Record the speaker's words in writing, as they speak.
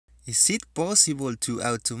Is it possible to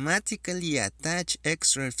automatically attach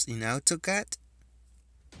Xrefs in AutoCAD?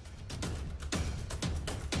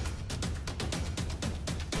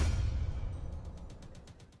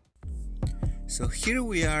 So here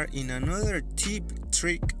we are in another tip,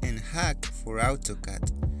 trick and hack for AutoCAD.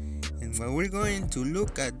 And what we're going to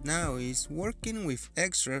look at now is working with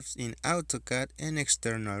Xrefs in AutoCAD and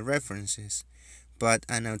external references, but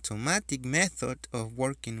an automatic method of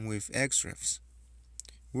working with Xrefs.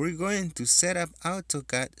 We're going to set up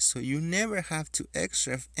AutoCAD so you never have to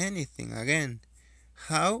Xref anything again.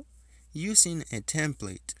 How? Using a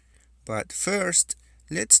template. But first,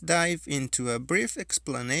 let's dive into a brief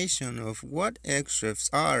explanation of what Xrefs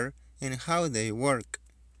are and how they work.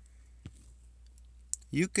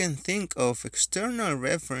 You can think of external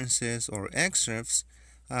references or Xrefs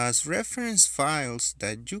as reference files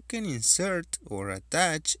that you can insert or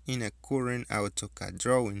attach in a current AutoCAD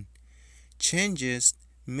drawing. Changes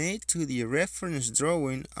made to the reference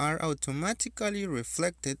drawing are automatically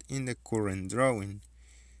reflected in the current drawing.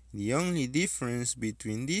 The only difference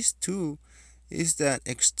between these two is that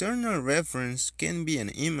external reference can be an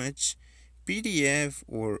image, PDF,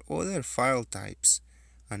 or other file types.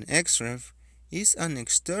 An Xref is an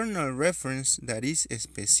external reference that is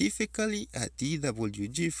specifically a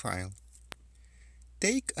DWG file.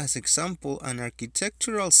 Take as example an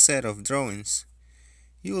architectural set of drawings.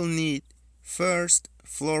 You will need first,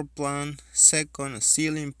 floor plan, second,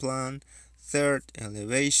 ceiling plan, third,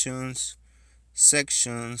 elevations,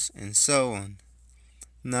 sections, and so on.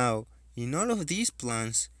 Now, in all of these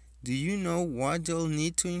plans, do you know what you'll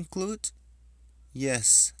need to include?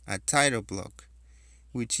 Yes, a title block,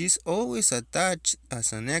 which is always attached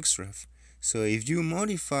as an Xref. So if you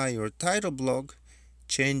modify your title block,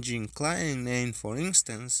 changing client name for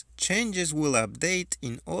instance, changes will update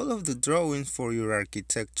in all of the drawings for your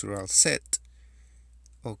architectural set.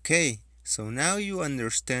 Okay, so now you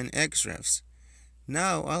understand Xrefs.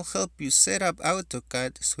 Now I'll help you set up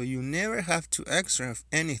AutoCAD so you never have to Xref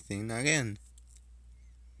anything again.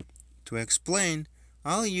 To explain,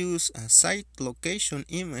 I'll use a site location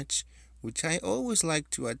image which I always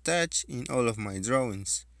like to attach in all of my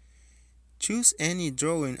drawings. Choose any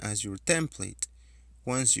drawing as your template.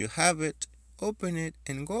 Once you have it, open it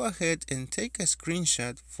and go ahead and take a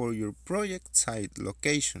screenshot for your project site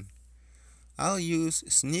location. I'll use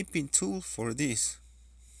Snipping tool for this.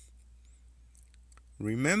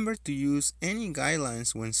 Remember to use any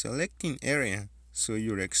guidelines when selecting area so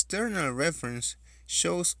your external reference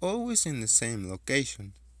shows always in the same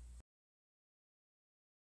location.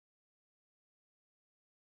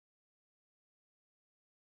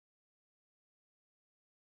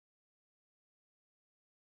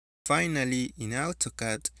 Finally, in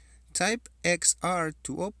AutoCAD, type XR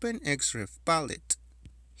to open Xref palette.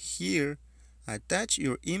 Here, attach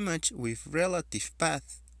your image with relative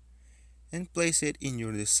path and place it in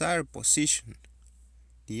your desired position.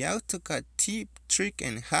 The AutoCAD tip, trick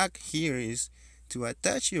and hack here is to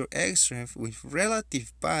attach your Xref with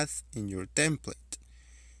relative path in your template.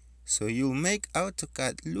 So you'll make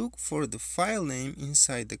AutoCAD look for the file name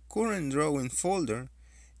inside the current drawing folder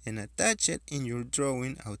and attach it in your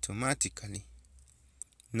drawing automatically.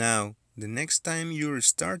 Now, the next time you're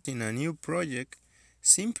starting a new project,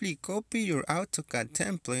 simply copy your AutoCAD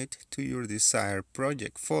template to your desired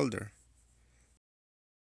project folder.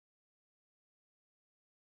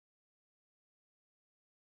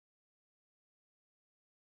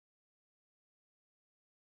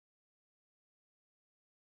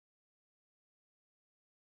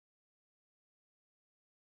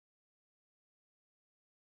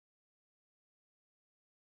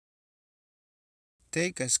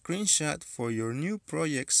 Take a screenshot for your new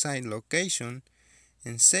project site location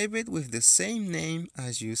and save it with the same name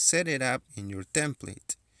as you set it up in your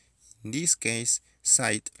template, in this case,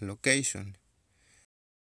 site location.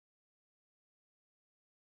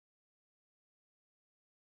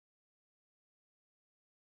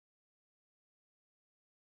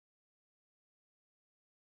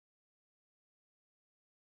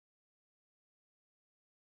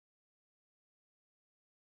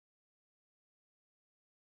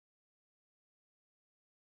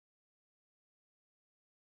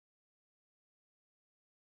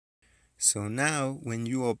 So now, when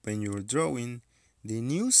you open your drawing, the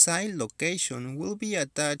new site location will be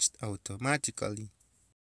attached automatically.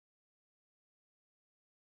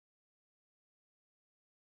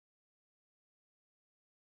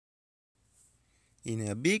 In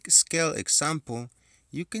a big scale example,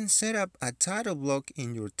 you can set up a title block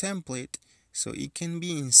in your template so it can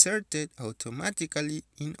be inserted automatically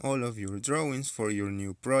in all of your drawings for your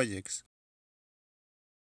new projects.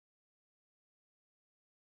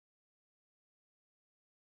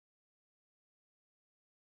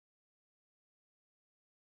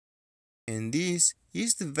 And this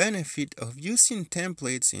is the benefit of using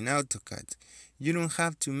templates in AutoCAD. You don't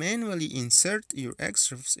have to manually insert your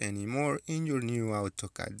Xrefs anymore in your new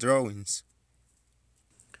AutoCAD drawings.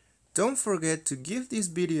 Don't forget to give this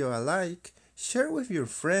video a like, share with your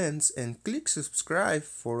friends, and click subscribe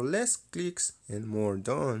for less clicks and more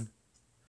done.